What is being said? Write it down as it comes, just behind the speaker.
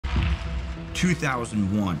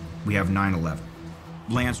2001, we have 9/11.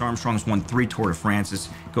 Lance Armstrong's won 3 Tour de France's,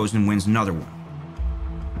 goes and wins another one.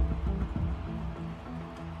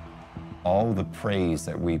 All the praise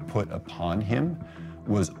that we put upon him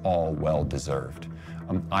was all well-deserved.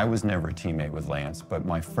 I was never a teammate with Lance, but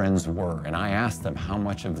my friends were, and I asked them how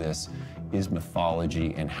much of this is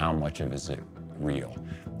mythology and how much of it is real.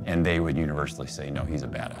 And they would universally say, no, he's a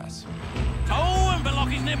badass. Oh, and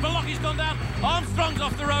Belocchi's gone down. Armstrong's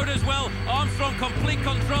off the road as well. Armstrong, complete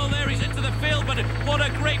control there. He's into the field, but what a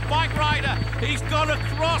great bike rider. He's gone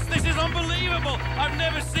across. This is unbelievable. I've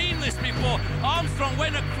never seen this before. Armstrong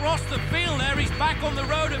went across the field there. He's back on the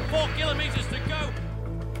road at 4 kilometers to go.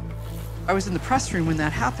 I was in the press room when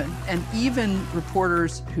that happened, and even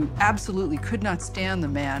reporters who absolutely could not stand the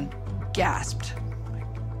man gasped. Like,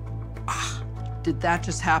 did that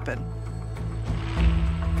just happen?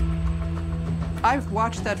 I've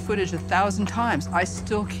watched that footage 1,000 times. I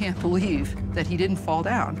still can't believe that he didn't fall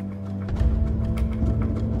down.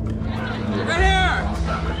 Right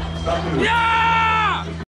here! Yeah!